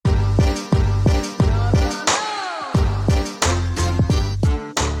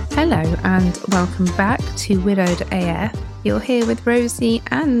Hello and welcome back to Widowed AF. You're here with Rosie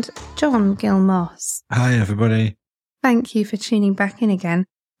and John Gilmoss. Hi everybody. Thank you for tuning back in again.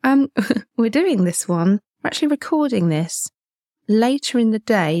 We're doing this one, we're actually recording this later in the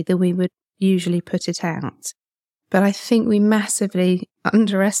day than we would usually put it out. But I think we massively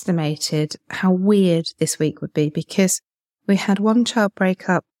underestimated how weird this week would be because we had one child break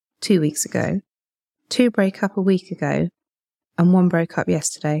up 2 weeks ago, two break up a week ago, and one broke up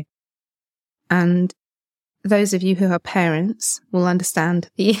yesterday. And those of you who are parents will understand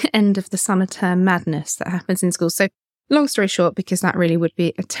the end of the summer term madness that happens in school. So long story short, because that really would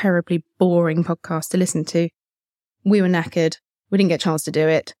be a terribly boring podcast to listen to, we were knackered. We didn't get a chance to do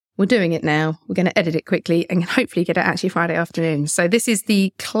it. We're doing it now. We're going to edit it quickly and hopefully get it actually Friday afternoon. So this is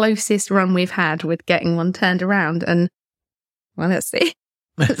the closest run we've had with getting one turned around. And well, let's see.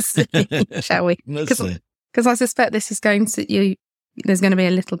 Let's see, shall we? Because I suspect this is going to there's going to be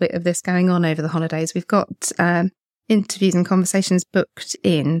a little bit of this going on over the holidays. We've got interviews and conversations booked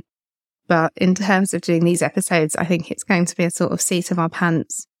in, but in terms of doing these episodes, I think it's going to be a sort of seat of our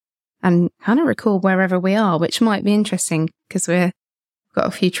pants and kind of record wherever we are, which might be interesting because we've got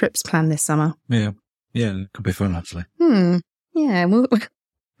a few trips planned this summer. Yeah, it could be fun actually. Yeah,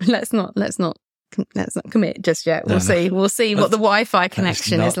 let's not commit just yet. We'll see what the Wi-Fi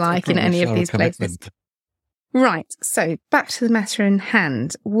connection is like in any of these places. Right, so back to the matter in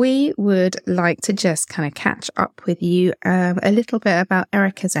hand. We would like to just kind of catch up with you a little bit about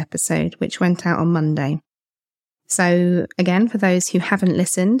Erica's episode, which went out on Monday. So again, for those who haven't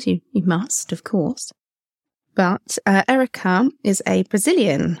listened, you must, of course. But Erica is a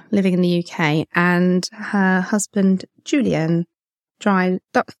Brazilian living in the UK, and her husband, Julian, died.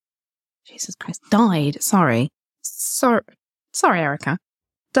 Sorry, Erica.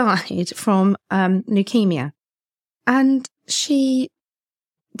 Died from leukemia. And she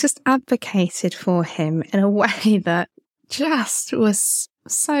just advocated for him in a way that just was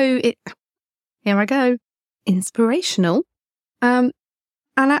inspirational. And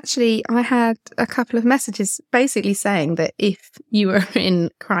actually, I had a couple of messages basically saying that if you were in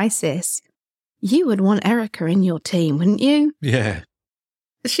crisis, you would want Erica in your team, wouldn't you? Yeah.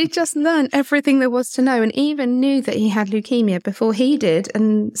 She just learned everything there was to know and even knew that he had leukemia before he did,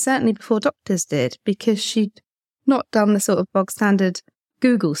 and certainly before doctors did, because she'd not done the sort of bog standard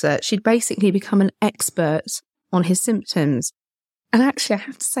Google search. She'd basically become an expert on his symptoms. And actually, I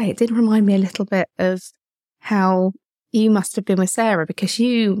have to say, it did remind me a little bit of how you must have been with Sarah, because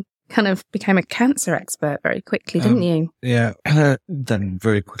you kind of became a cancer expert very quickly, didn't you? Yeah, then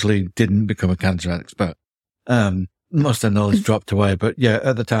very quickly didn't become a cancer expert. Most of the knowledge dropped away. But yeah,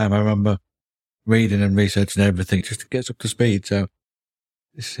 at the time, I remember reading and researching everything just to get us up to speed. So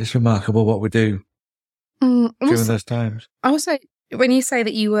it's remarkable what we do during those times. Also, when you say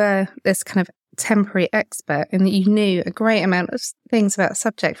that you were this kind of temporary expert and that you knew a great amount of things about a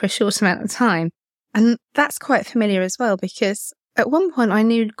subject for a short amount of time, and that's quite familiar as well, because at one point I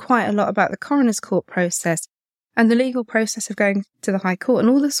knew quite a lot about the coroner's court process and the legal process of going to the High Court and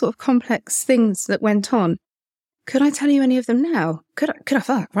all the sort of complex things that went on. Could I tell you any of them now? Could I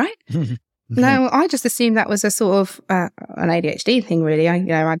fuck, right? No, I just assumed that was a sort of an ADHD thing, really.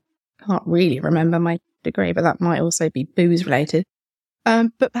 I can't really remember my degree, but that might also be booze related.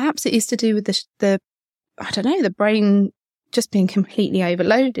 But perhaps it is to do with the brain just being completely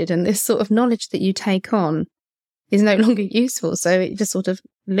overloaded, and this sort of knowledge that you take on is no longer useful, so it just sort of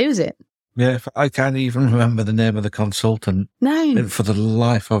lose it. Yeah, I can't even remember the name of the consultant. No. For the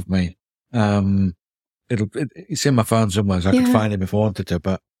life of me. It's in my phone somewhere, so I could find it if I wanted to,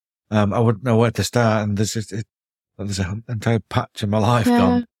 but I wouldn't know where to start, and there's an entire patch of my life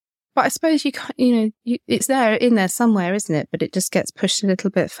gone. But I suppose you can't, it's in there somewhere, isn't it? But it just gets pushed a little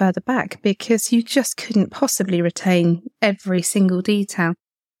bit further back because you just couldn't possibly retain every single detail.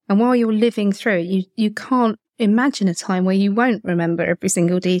 And while you're living through it, you can't imagine a time where you won't remember every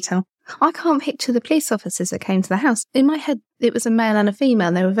single detail. I can't picture the police officers that came to the house. In my head, it was a male and a female,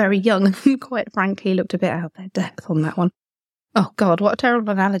 and they were very young and quite frankly looked a bit out of their depth on that one. Oh, God, what a terrible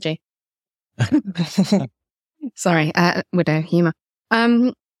analogy. Sorry, widow humour.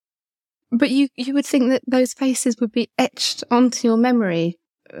 But you would think that those faces would be etched onto your memory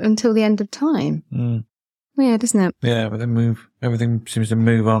until the end of time. Weird, isn't it? Yeah, but everything seems to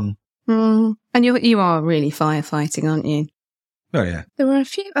move on. And you are really firefighting, aren't you? Oh, yeah. There were a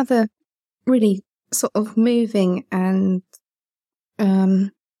few other really sort of moving and, I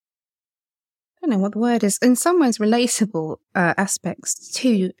don't know what the word is, in some ways relatable aspects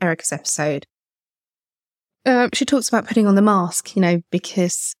to Erica's episode. She talks about putting on the mask,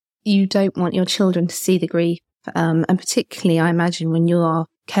 because you don't want your children to see the grief. And particularly, I imagine, when you are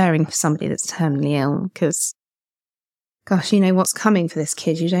caring for somebody that's terminally ill, because, gosh, you know what's coming for this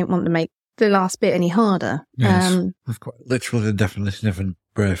kid. You don't want to make the last bit any harder. Yes, that's quite literally the definition of a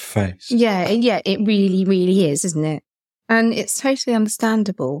brave face. Yeah, it really, really is, isn't it? And it's totally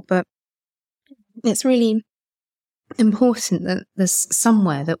understandable, but it's really important that there's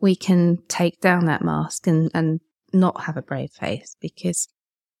somewhere that we can take down that mask and not have a brave face, because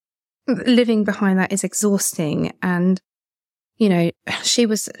living behind that is exhausting. And, you know, she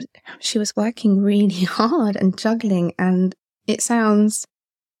was working really hard and juggling, and it sounds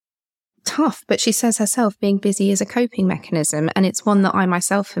tough, but she says herself being busy is a coping mechanism, and it's one that I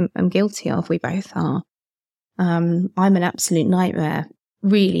myself am guilty of. We both are. I'm an absolute nightmare,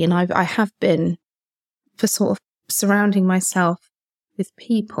 really, and I have been for sort of surrounding myself with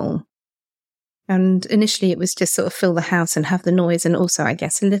people. And initially it was just sort of fill the house and have the noise, and also, I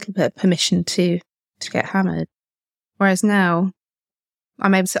guess, a little bit of permission to get hammered. Whereas now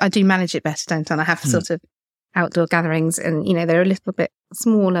I'm able to, I do manage it better, don't I? And I have sort of outdoor gatherings, and, you know, they're a little bit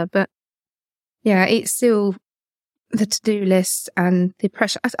smaller, but yeah, it's still the to-do list and the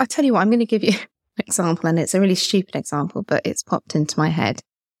pressure. I tell you what, I'm going to give you an example, and it's a really stupid example, but it's popped into my head.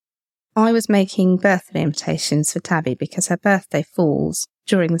 I was making birthday invitations for Tabby because her birthday falls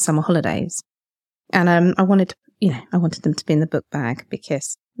during the summer holidays. And I wanted them to be in the book bag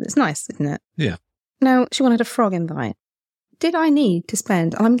because it's nice, isn't it? Yeah. Now, she wanted a frog invite. Did I need to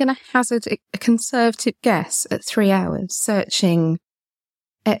spend, I'm going to hazard a conservative guess at 3 hours searching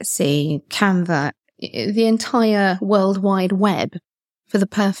Etsy, Canva, the entire World Wide Web for the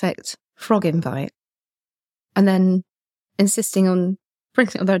perfect frog invite? And then insisting on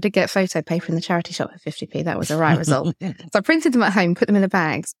printing, although I did get photo paper in the charity shop for 50p. That was a right result. So I printed them at home, put them in the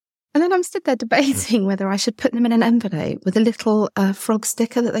bags. And then I'm stood there debating whether I should put them in an envelope with a little frog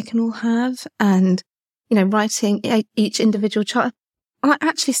sticker that they can all have, and, you know, writing each individual child. And I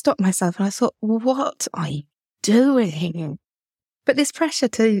actually stopped myself and I thought, what are you doing? But this pressure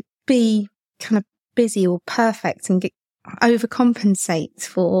to be kind of busy or perfect and overcompensate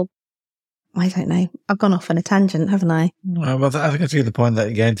for, I don't know, I've gone off on a tangent, haven't I? Well, I think I see the point that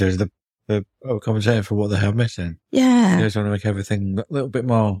you're getting to is the overcompensating for what they have missing. Yeah. You just want to make everything a little bit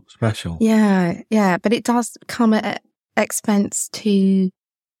more special. Yeah. But it does come at expense to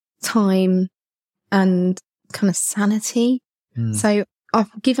time and kind of sanity. So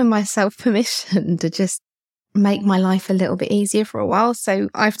I've given myself permission to just make my life a little bit easier for a while. So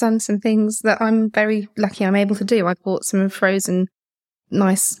I've done some things that I'm very lucky I'm able to do. I bought some frozen,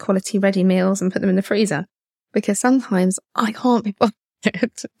 nice quality ready meals and put them in the freezer, because sometimes I can't be bothered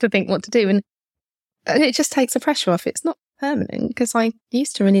to think what to do. And it just takes the pressure off. It's not permanent, because I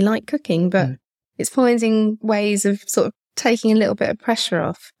used to really like cooking, but it's finding ways of sort of taking a little bit of pressure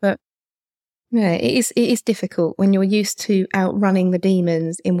off. But yeah, it is difficult when you're used to outrunning the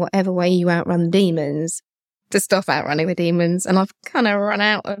demons in whatever way you outrun the demons, to stop outrunning the demons. And I've kind of run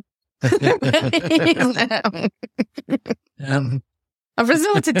out of I've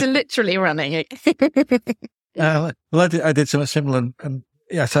resorted to literally running it. Well, I did something similar, and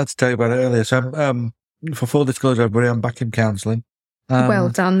yes, I had to tell you about it earlier. So, for full disclosure, everybody, I'm back in counselling. Well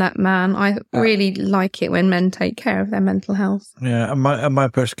done, that man. I really like it when men take care of their mental health. Yeah, and my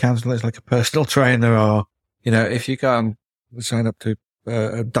personal counsellor is like a personal trainer, or, you know, if you can't sign up to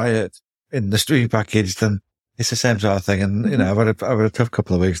a diet industry package, then it's the same sort of thing. And, you know, I've had a tough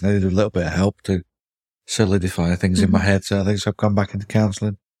couple of weeks and I needed a little bit of help to solidify things in my head. So I think I've gone back into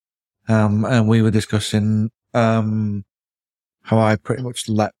counselling. And we were discussing, how I pretty much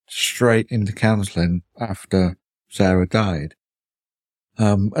leapt straight into counselling after Sarah died.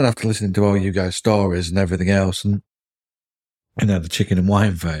 And after listening to all you guys' stories and everything else, and, you know, the chicken and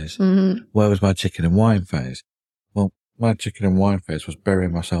wine phase, where was my chicken and wine phase? Well, my chicken and wine phase was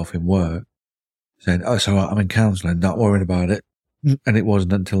burying myself in work, saying, oh, so I'm in counselling, not worrying about it. And it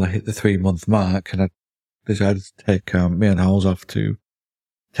wasn't until I hit the 3-month mark and I decided to take me and Holes off to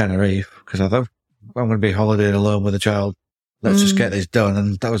Tenerife, because I thought, I'm going to be holidaying alone with a child. Let's just get this done.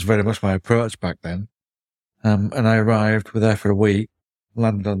 And that was very much my approach back then. And I arrived, were there for a week,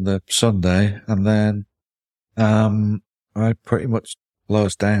 landed on the Sunday, and then I pretty much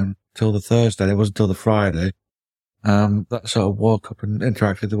closed down till the Thursday. It wasn't until the Friday that sort of woke up and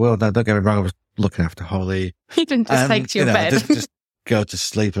interacted with the world. Now, don't get me wrong, I was looking after Holly. You didn't just take to your bed. I didn't just go to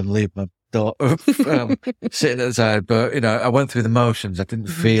sleep and leave my daughter sitting at the side. But, you know, I went through the motions. I didn't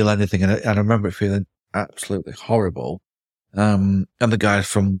feel anything. And I remember it feeling absolutely horrible. And the guys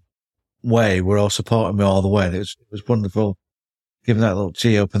from Way were all supporting me all the way. And it was wonderful, giving that little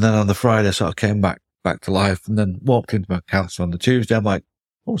G up. And then on the Friday, I sort of came back to life, and then walked into my counsellor on the Tuesday. I'm like,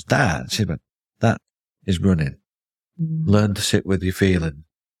 what was that? And she went, that is running. Learn to sit with your feelings.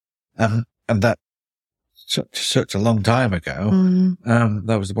 And that such a long time ago,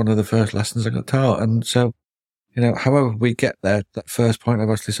 that was one of the first lessons I got taught. And so, however we get there, that first point of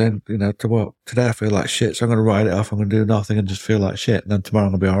actually saying, to what, today I feel like shit, so I'm going to write it off, I'm going to do nothing and just feel like shit, and then tomorrow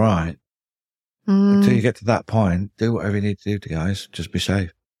I'm going to be all right. Until you get to that point, do whatever you need to do, guys. Just be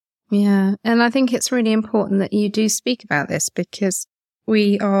safe. Yeah. And I think it's really important that you do speak about this, because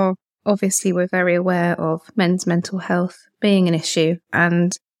we're very aware of men's mental health being an issue.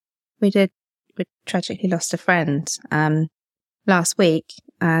 And we tragically lost a friend last week,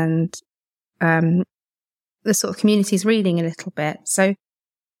 and the sort of community's reeling a little bit. So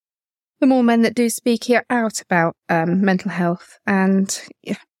the more men that do speak out about mental health, and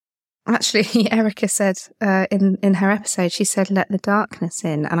actually, Erica said in her episode, she said, let the darkness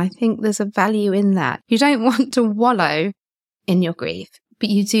in. And I think there's a value in that. You don't want to wallow in your grief, but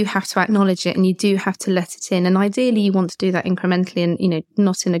you do have to acknowledge it and you do have to let it in. And ideally, you want to do that incrementally and,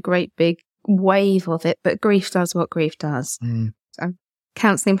 not in a great big wave of it, but grief does what grief does. So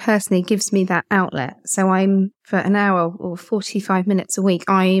counselling personally gives me that outlet. So I'm, for an hour or 45 minutes a week,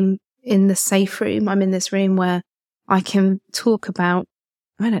 I'm in the safe room. I'm in this room where I can talk about,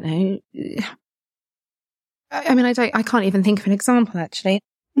 I don't know. I mean, I can't even think of an example actually,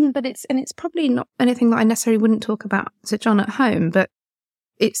 but it's probably not anything that I necessarily wouldn't talk about to John at home, but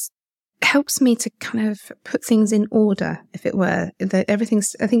it's helps me to kind of put things in order, if it were.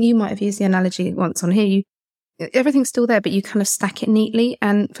 Everything's, I think you might have used the analogy once on here, everything's still there, but you kind of stack it neatly.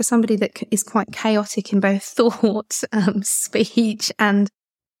 And for somebody that is quite chaotic in both thought, speech, and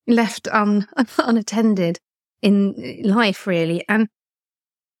left unattended in life, really, and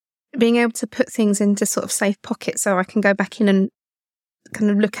being able to put things into sort of safe pockets so I can go back in and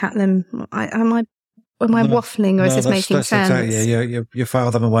kind of look at them. Am I waffling, or is this making sense? Yeah, you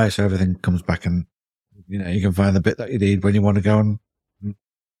file them away so everything comes back, and you can find the bit that you need when you want to go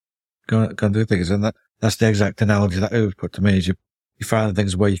and do things. And that's the exact analogy that it was put to me: is you find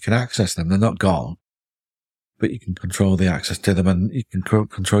things where you can access them. They're not gone, but you can control the access to them, and you can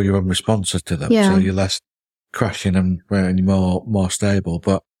control your own responses to them. Yeah. So you're less crashing and you're more stable.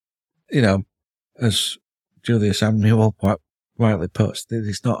 But as Julia Samuel quite rightly puts,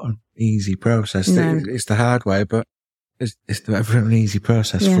 it's not an easy process. No. It's the hard way, but it's never an easy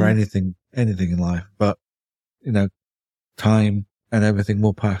process for anything in life. But, time and everything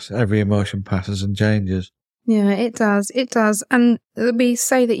will pass. Every emotion passes and changes. Yeah, it does. It does. And we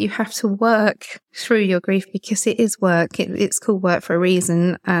say that you have to work through your grief because it is work. It's called work for a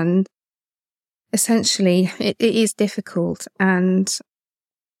reason. And essentially it is difficult. And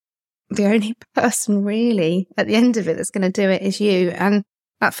the only person really at the end of it that's going to do it is you. And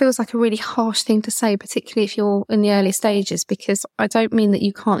that feels like a really harsh thing to say, particularly if you're in the early stages, because I don't mean that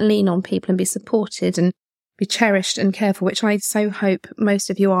you can't lean on people and be supported and be cherished and cared for, which I so hope most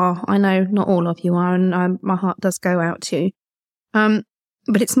of you are. I know not all of you are, and my heart does go out to you.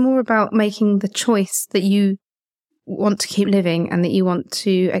 But it's more about making the choice that you want to keep living and that you want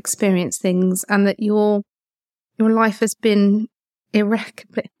to experience things, and that your life has been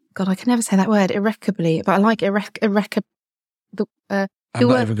irreparably. God, I can never say that word, irreparably, but I like irreparably. I'm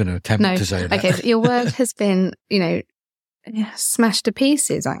not even going to attempt to say that. Okay, your word has been, smashed to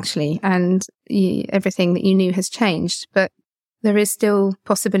pieces, actually, and everything that you knew has changed. But there is still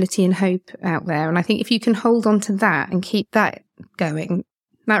possibility and hope out there. And I think if you can hold on to that and keep that going,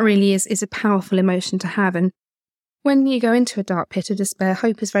 that really is a powerful emotion to have. And when you go into a dark pit of despair,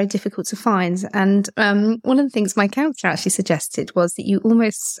 hope is very difficult to find. And one of the things my counsellor actually suggested was that you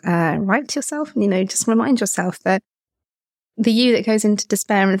almost write to yourself and, just remind yourself that the you that goes into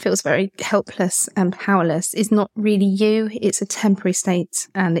despair and feels very helpless and powerless is not really you. It's a temporary state,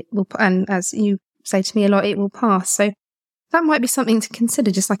 and it will, and as you say to me a lot, it will pass. So that might be something to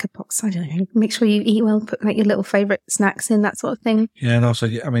consider, just like a box. I don't know. Make sure you eat well, put like your little favourite snacks in, that sort of thing. Yeah, and also,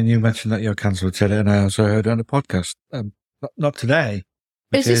 you mentioned that you're cancelled with Chatty, and I also heard on the podcast, not today.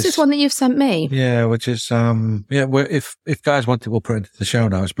 Is this one that you've sent me? Yeah, which is if guys want it, we'll put it into the show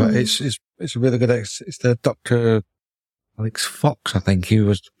notes. But it's a really good. It's the Dr. Alex Fox, I think. He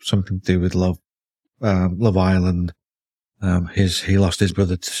was something to do with Love Island. He lost his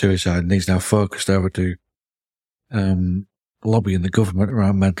brother to suicide, and he's now focused over to lobbying the government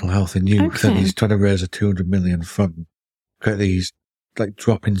around mental health in youth. Okay. And he's trying to raise a 200 million fund, create these like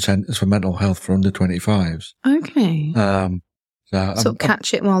drop-in centres for mental health for under 25s. Okay. So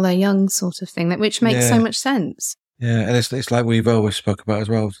catch it while they're young, sort of thing, which makes so much sense. Yeah, and it's like we've always spoke about as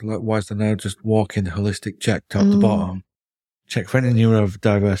well. Like, why is there no just walk-in holistic check top to bottom? Check for any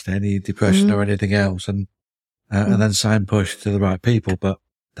neurodiversity, any depression or anything else, and then signpost to the right people. But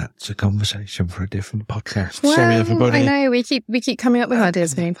That's a conversation for a different podcast. Well, Sorry, everybody. I know we keep coming up with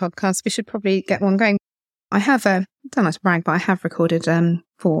ideas for new podcasts. We should probably get one going. I have don't like to brag, but I have recorded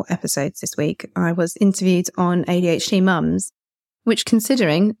 4 episodes this week. I was interviewed on ADHD Mums, which,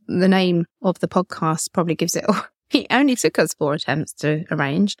 considering the name of the podcast, probably gives it. It only took us 4 attempts to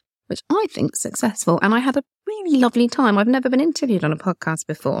arrange, which I think is successful. And I had a really lovely time. I've never been interviewed on a podcast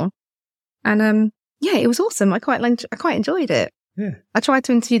before, and yeah, it was awesome. I quite enjoyed it. Yeah. I tried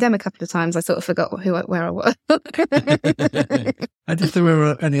to interview them a couple of times. I sort of forgot where I was. And if there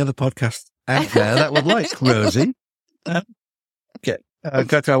were any other podcasts out there that would like Rosie, go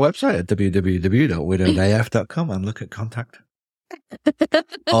to our website at www.widowedaf.com and look at contact.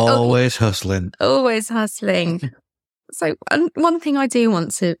 Always hustling. Always hustling. So one thing I do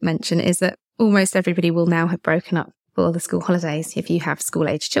want to mention is that almost everybody will now have broken up for the school holidays if you have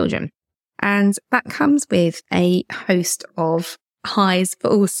school-age children. And that comes with a host of highs,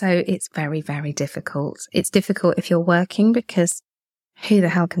 but also it's very, very difficult. It's difficult if you're working, because who the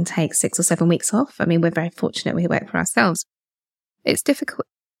hell can take 6 or 7 weeks off? I mean, we're very fortunate we work for ourselves. It's difficult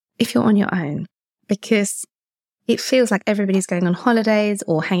if you're on your own, because it feels like everybody's going on holidays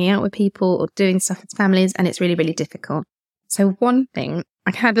or hanging out with people or doing stuff with families, and it's really, really difficult. So one thing,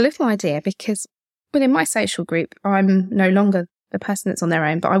 I had a little idea, because within my social group, I'm no longer the person that's on their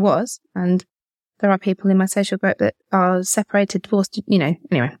own, but I was, and there are people in my social group that are separated, divorced, anyway,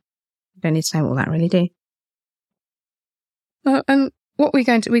 I don't need to know all that really, do. And what we've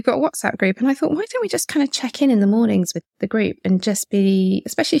got a WhatsApp group, and I thought, why don't we just kind of check in the mornings with the group and just be,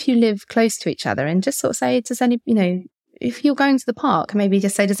 especially if you live close to each other, and just sort of say, if you're going to the park, maybe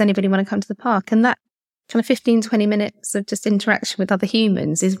just say, does anybody want to come to the park? And that kind of 15, 20 minutes of just interaction with other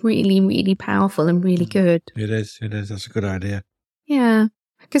humans is really, really powerful and really good. It is. That's a good idea. Yeah,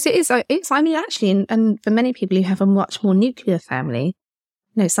 because I mean, actually, and for many people who have a much more nuclear family,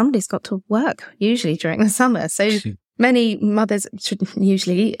 somebody's got to work usually during the summer. So many mothers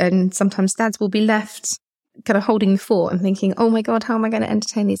usually, and sometimes dads, will be left kind of holding the fort and thinking, oh my God, how am I going to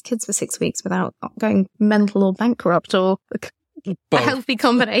entertain these kids for 6 weeks without going mental or bankrupt, or a healthy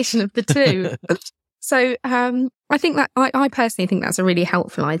combination of the two? So I think that I personally think that's a really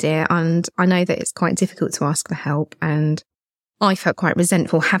helpful idea. And I know that it's quite difficult to ask for help, and I felt quite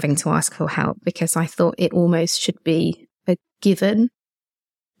resentful having to ask for help, because I thought it almost should be a given.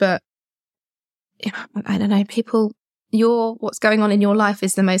 But I don't know, what's going on in your life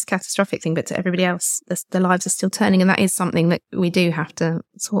is the most catastrophic thing, but to everybody else, the lives are still turning. And that is something that we do have to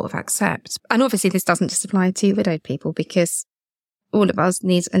sort of accept. And obviously this doesn't just apply to widowed people, because all of us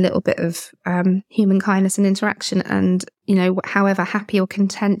need a little bit of human kindness and interaction. And, however happy or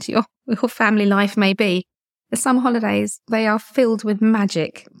content your family life may be, the summer holidays, they are filled with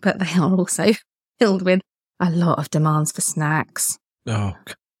magic, but they are also filled with a lot of demands for snacks. Oh.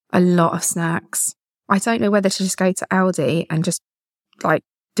 A lot of snacks. I don't know whether to just go to Aldi and just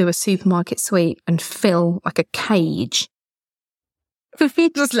do a supermarket sweep and fill like a cage.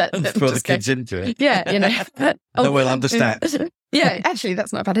 Just let them throw the kids into it. Yeah, They will understand. Yeah, actually,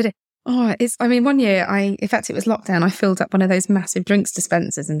 that's not a bad idea. Oh, one year in fact, it was lockdown. I filled up one of those massive drinks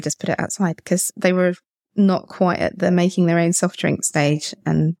dispensers and just put it outside, because they were not quite at the making their own soft drink stage.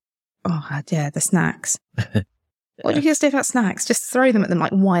 And the snacks. What do you just do about snacks? Just throw them at them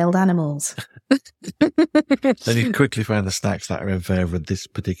like wild animals. Then you quickly find the snacks that are in favour this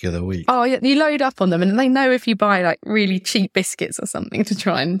particular week. Oh, yeah, you load up on them, and they know if you buy like really cheap biscuits or something to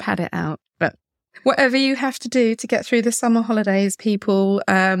try and pad it out. But whatever you have to do to get through the summer holidays, people,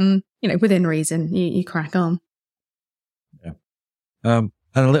 within reason, you crack on. Yeah. And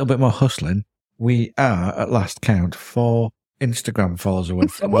a little bit more hustling. We are, at last count, 4 Instagram followers away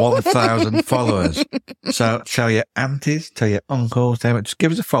from 1,000 followers. So tell your aunties, tell your uncles, just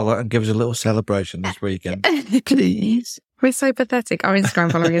give us a follow and give us a little celebration this weekend. Please. We're so pathetic. Our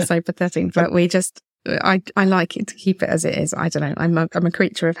Instagram following is so pathetic, but we just, I like it to keep it as it is. I don't know. I'm a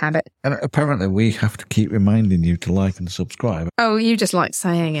creature of habit. And apparently we have to keep reminding you to like and subscribe. Oh, you just like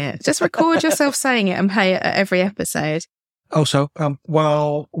saying it. Just record yourself saying it and play it at every episode. Also,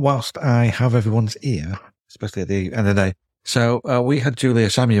 whilst I have everyone's ear, especially at the end of the day, so we had Julia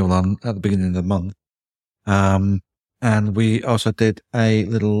Samuel on at the beginning of the month, and we also did a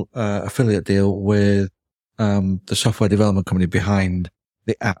little affiliate deal with the software development company behind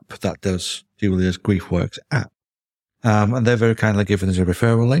the app that does Julia's GriefWorks app. And they're very kindly giving us a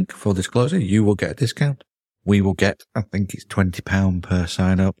referral link. Full disclosure, you will get a discount. We will get, I think it's £20 per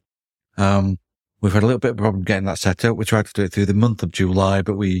sign up. We've had a little bit of a problem getting that set up. We tried to do it through the month of July,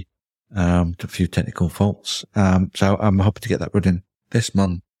 but we had a few technical faults. So I'm hoping to get that running this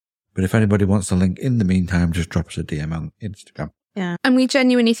month. But if anybody wants the link in the meantime, just drop us a DM on Instagram. Yeah. And we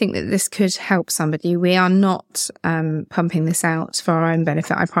genuinely think that this could help somebody. We are not pumping this out for our own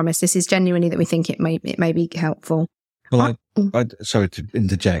benefit. I promise. This is genuinely that we think it may be helpful. Well, I sorry to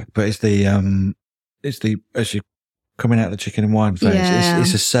interject, but it's the as you're coming out of the chicken and wine phase,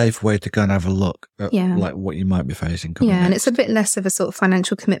 it's a safe way to go and have a look at like what you might be facing. And it's a bit less of a sort of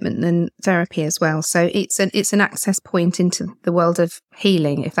financial commitment than therapy as well. So it's an access point into the world of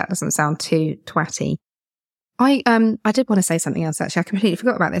healing, if that doesn't sound too twatty. I did want to say something else, actually. I completely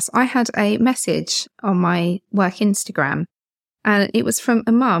forgot about this. I had a message on my work Instagram, and it was from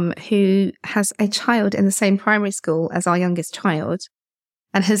a mum who has a child in the same primary school as our youngest child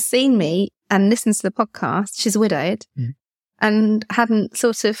and has seen me and listens to the podcast. She's widowed and hadn't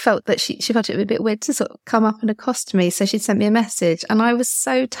sort of felt that she felt it would be a bit weird to sort of come up and accost me. So she sent me a message, and I was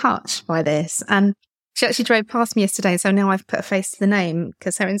so touched by this. And she actually drove past me yesterday, so now I've put a face to the name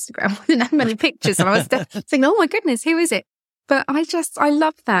because her Instagram didn't have many pictures. And I was thinking, oh my goodness, who is it? But I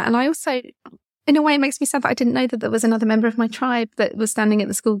love that. And I also, in a way, it makes me sad that I didn't know that there was another member of my tribe that was standing at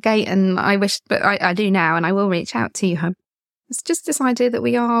the school gate. And I wish, but I do now, and I will reach out to you. It's just this idea that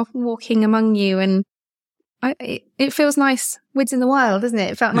we are walking among you, and it feels nice, wids in the wild, doesn't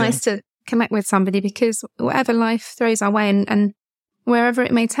it? It felt nice to connect with somebody, because whatever life throws our way and wherever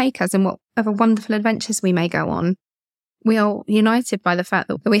it may take us and whatever wonderful adventures we may go on, we are united by the fact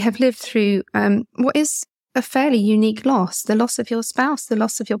that we have lived through what is a fairly unique loss, the loss of your spouse, the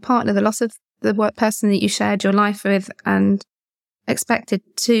loss of your partner, the loss of the person that you shared your life with and expected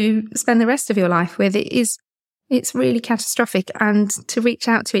to spend the rest of your life with. It's really catastrophic, and to reach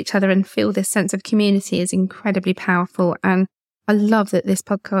out to each other and feel this sense of community is incredibly powerful. And I love that this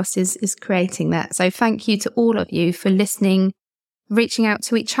podcast is creating that. So thank you to all of you for listening, reaching out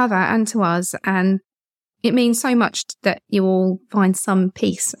to each other and to us. And it means so much that you all find some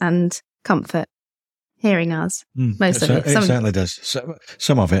peace and comfort hearing us. Most of it. It certainly does. So,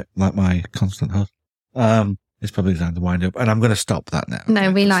 some of it, like my constant host, it's probably time to wind up. And I'm going to stop that now.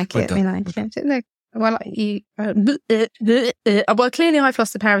 No, we like it. We like it. No, well, well, clearly I've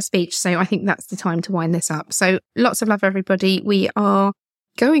lost the power of speech, so I think that's the time to wind this up. So lots of love, everybody. We are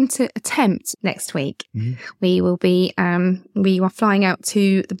going to attempt next week. We will be, we are flying out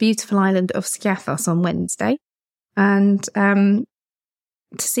to the beautiful island of Skiathos on Wednesday, and to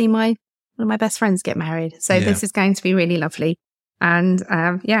see one of my best friends get married. So this is going to be really lovely. And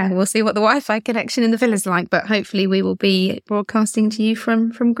we'll see what the Wi-Fi connection in the villa is like, but hopefully we will be broadcasting to you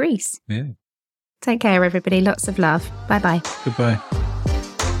from Greece. Yeah. Take care, everybody. Lots of love. Bye-bye. Goodbye.